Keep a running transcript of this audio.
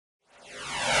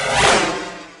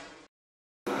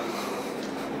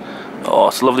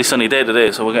it's a lovely sunny day today,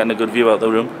 so we're getting a good view out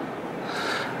the room.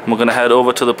 And we're going to head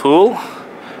over to the pool.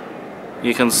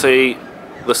 You can see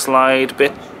the slide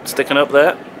bit sticking up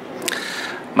there.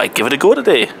 Might give it a go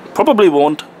today. Probably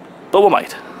won't, but we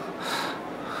might.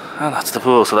 And that's the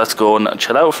pool, so let's go and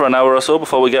chill out for an hour or so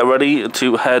before we get ready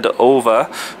to head over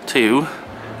to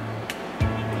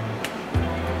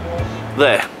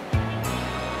there.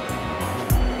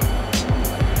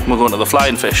 We're going to the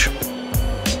Flying Fish.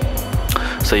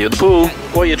 See you at the pool.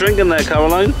 What are you drinking there,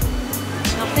 Caroline?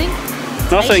 Nothing.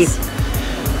 Nothing?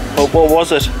 Nice. What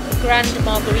was it? A grand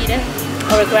margarita.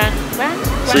 Or a grand?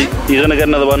 So you're going to get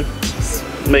another one?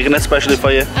 Making it specially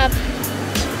for you? Hot.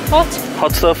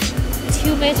 Hot stuff? It's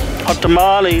humid. Hot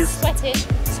tamales. Sweating,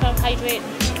 so I'm hydrating.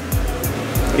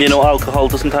 You know alcohol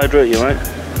doesn't hydrate you, right?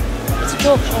 It's a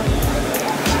joke, Sean.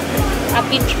 I've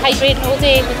been hydrating all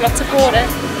day with lots of water.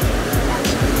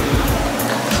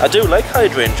 I do like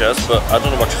hydrangeas, but I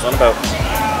don't know what she's on about.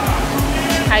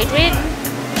 Hydrating?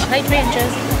 Not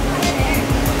hydrangeas.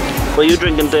 What are you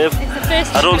drinking, Dave? It's the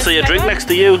first I don't see a drink next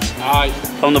to you. Aye.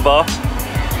 From the bar.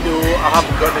 No, I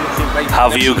haven't got anything. Right.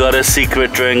 Have you got a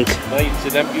secret drink? No, it's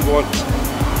an empty one.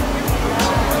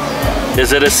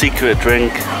 Is it a secret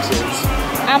drink?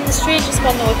 I'm the strangest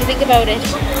one though, if you think about it.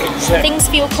 Things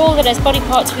feel cold on us, body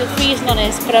parts feel freezing on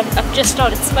us, but I've just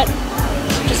started sweating.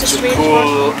 Just a strange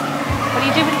one. What are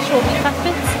you doing to show me fat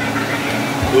bits?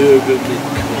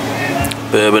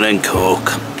 Bourbon and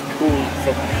Coke.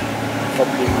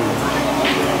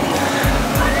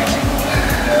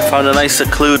 Found a nice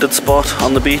secluded spot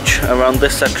on the beach around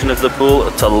this section of the pool.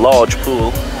 It's a large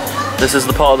pool. This is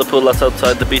the part of the pool that's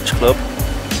outside the beach club.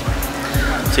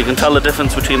 So you can tell the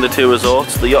difference between the two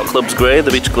resorts. The Yacht Club's grey,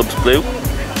 the beach club's blue.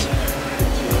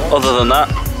 Other than that,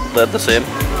 they're the same.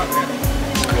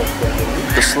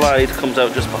 The slide comes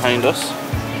out just behind us.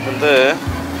 And there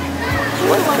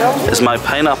is my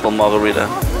pineapple margarita,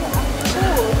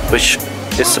 which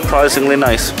is surprisingly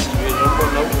nice.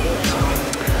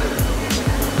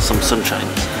 Some sunshine.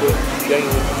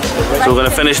 So we're going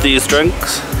to finish these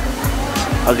drinks.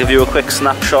 I'll give you a quick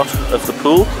snapshot of the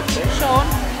pool. Sean.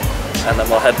 And then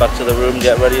we'll head back to the room,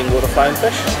 get ready and go to Flying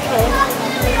Fish. Sean.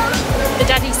 The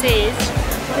daddy says,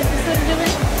 what is the sun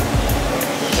doing?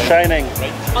 Shining.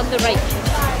 On the right.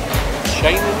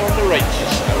 Shining on the right.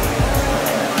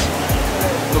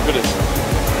 Look at it.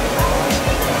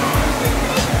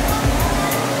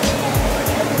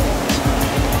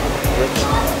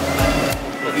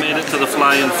 We've made it to the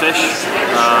Flying Fish.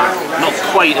 Not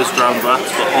quite as drowned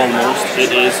rats, but almost.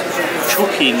 It is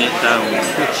choking it down.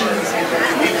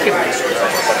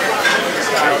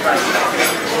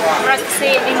 Rather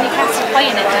say in Newcastle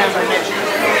playing it down.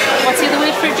 What's the other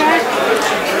word for it, Jared?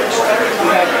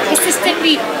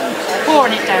 Consistently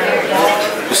pouring it down.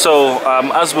 So,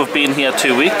 as we've been here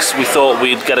 2 weeks, we thought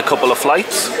we'd get a couple of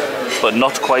flights, but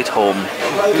not quite home.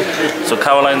 So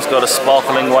Caroline's got a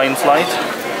sparkling wine flight.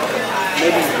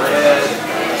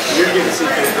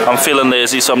 I'm feeling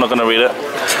lazy, so I'm not going to read it.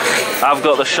 I've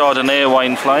got the Chardonnay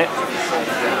wine flight.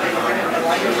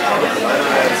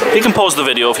 You can pause the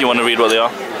video if you want to read what they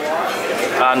are.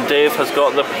 And Dave has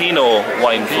got the Pinot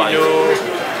wine flight.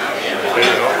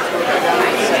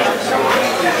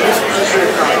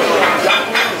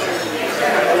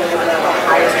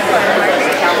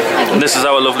 And this is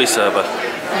our lovely server.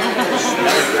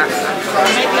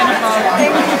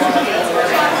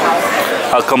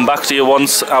 I'll come back to you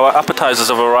once our appetizers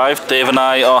have arrived. Dave and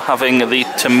I are having the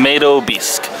tomato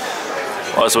bisque,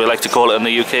 or as we like to call it in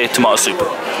the UK, tomato soup.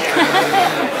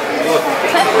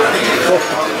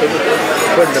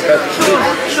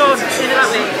 Sean, say it that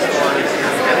way.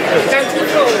 Down to the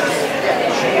floor.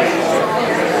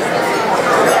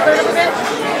 Turn up a bit.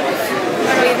 I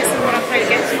know you're missing what I'm trying to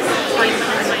get to.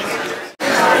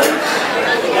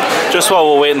 Just while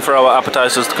we're waiting for our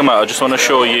appetizers to come out, I just want to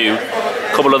show you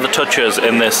a couple of the touches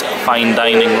in this fine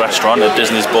dining restaurant at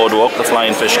Disney's Boardwalk, the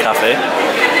Flying Fish Cafe.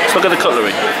 Let's look at the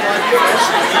cutlery.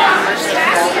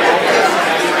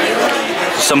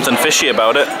 There's something fishy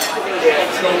about it.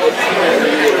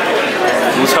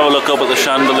 Let's have a look up at the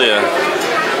chandelier.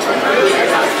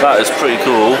 That is pretty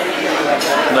cool.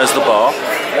 And there's the bar.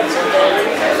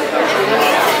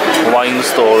 Wine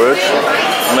storage.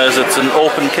 And it's an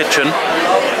open kitchen.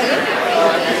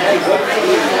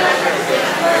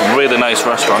 Really nice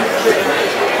restaurant.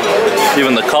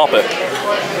 Even the carpet.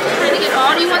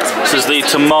 This is the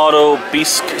tomato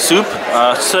bisque soup.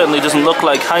 Certainly doesn't look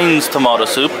like Heinz tomato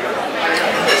soup.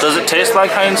 Does it taste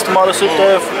like Heinz tomato soup,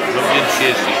 Dave? Lovely and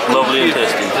tasty. Lovely and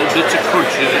tasty. Bits of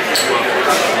crunch in it as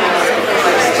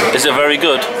well. Is it very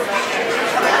good?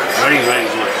 Very, very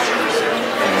good.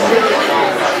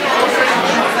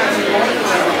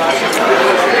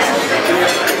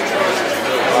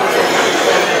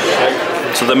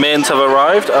 the mains have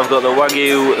arrived. I've got the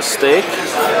Wagyu steak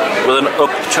with an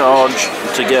upcharge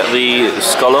to get the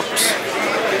scallops.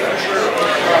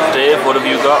 Dave, what have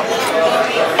you got?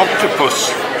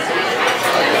 Octopus.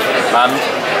 And?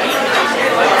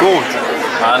 Goat.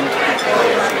 And?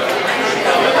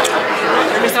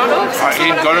 I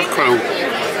ain't got a clue.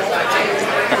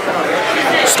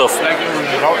 Stuff. Like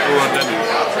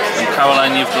And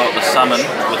Caroline, you've got the salmon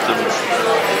with the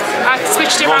I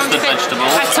switched it around a roasted bit.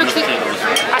 vegetables I and the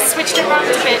potatoes. switched it around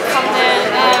a bit from the.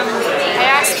 I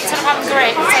asked, instead of having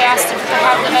grits, I asked if to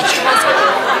have the vegetables with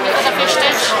the other fish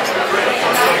dish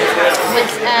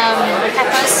with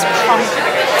peppers from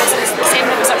the same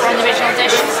peppers that were on the original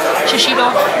dish, sashimi.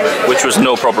 Which was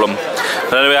no problem.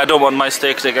 But anyway, I don't want my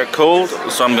steak to get cold,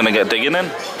 so I'm going to get digging in.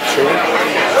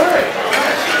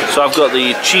 So I've got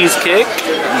the cheesecake.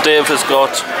 Dave has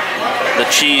got the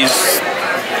cheese.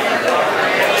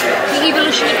 The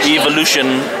evolution of cheese. Evolution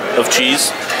of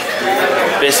cheese.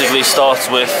 Basically starts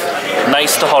with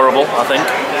nice to horrible, I think.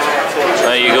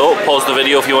 There you go. Pause the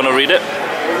video if you want to read it.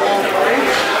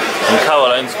 And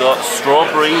Caroline's got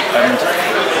strawberry and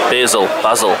basil.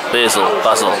 Basil.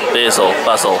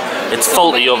 It's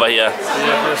faulty over here.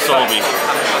 Sorry.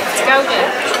 Let's go there.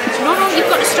 No, you've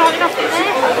got to start it off from there.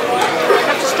 You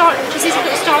have to start, because you've got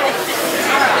to start it.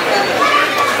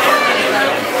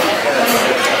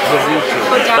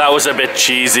 That was a bit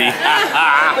cheesy.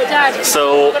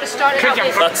 So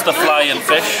that's the flying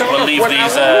fish. We'll leave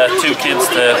these two kids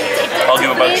to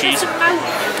argue about cheese.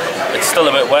 It's still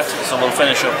a bit wet, so we'll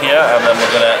finish up here and then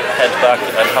we're going to head back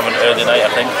and have an early night,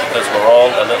 I think, because we're all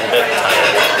a little bit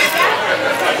tired.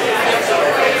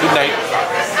 Good night.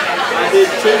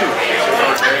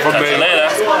 Catch you later.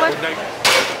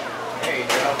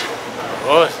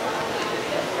 What?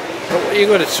 What are you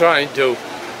going to try and do?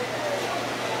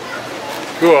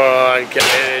 Go on, get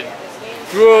in.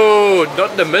 Whoa,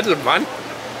 not in the middle, man.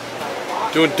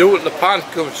 Don't do it, the pan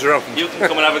comes around. You can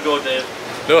come and have a go, Dave.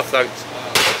 No thanks.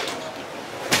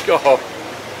 Go.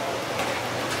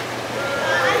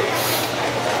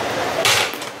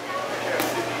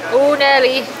 Oh,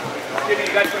 Nelly.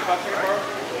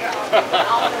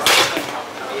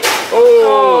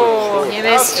 Oh, You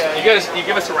missed. You guys, you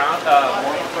give us a round,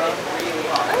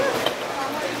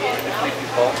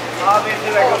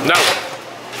 no.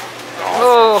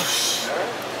 Oh.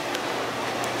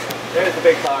 There's the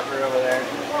big talker over there.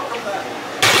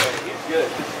 He's good.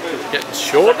 Getting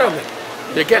short on it.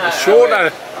 You're getting short on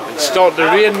it. It's starting to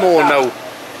rain more now.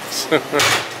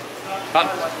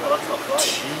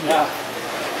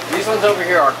 These ones over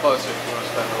here are closer if you want to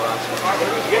spend the last one.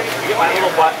 You get my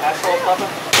little butt asphalt puppet?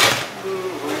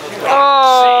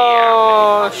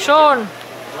 Oh, Sean.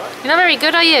 You're not very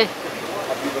good, are you?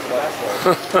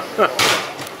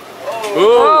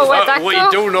 Oh, where'd that what go? are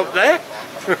you doing up there?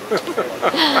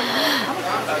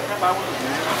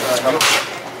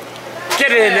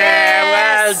 Get in there,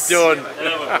 Yes. well done.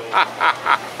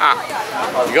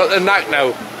 You got the knack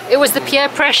now. It was the peer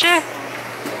pressure.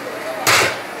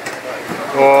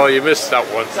 Oh, you missed that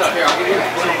one.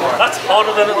 That's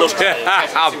harder than it looks.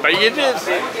 I bet you did.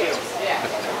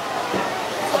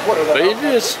 I bet you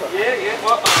did.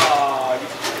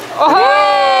 Oh,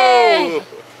 hey!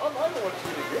 Whoa!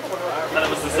 And it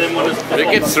was the same one as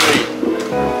Make it 3.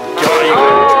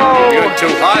 God, you went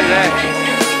too high there.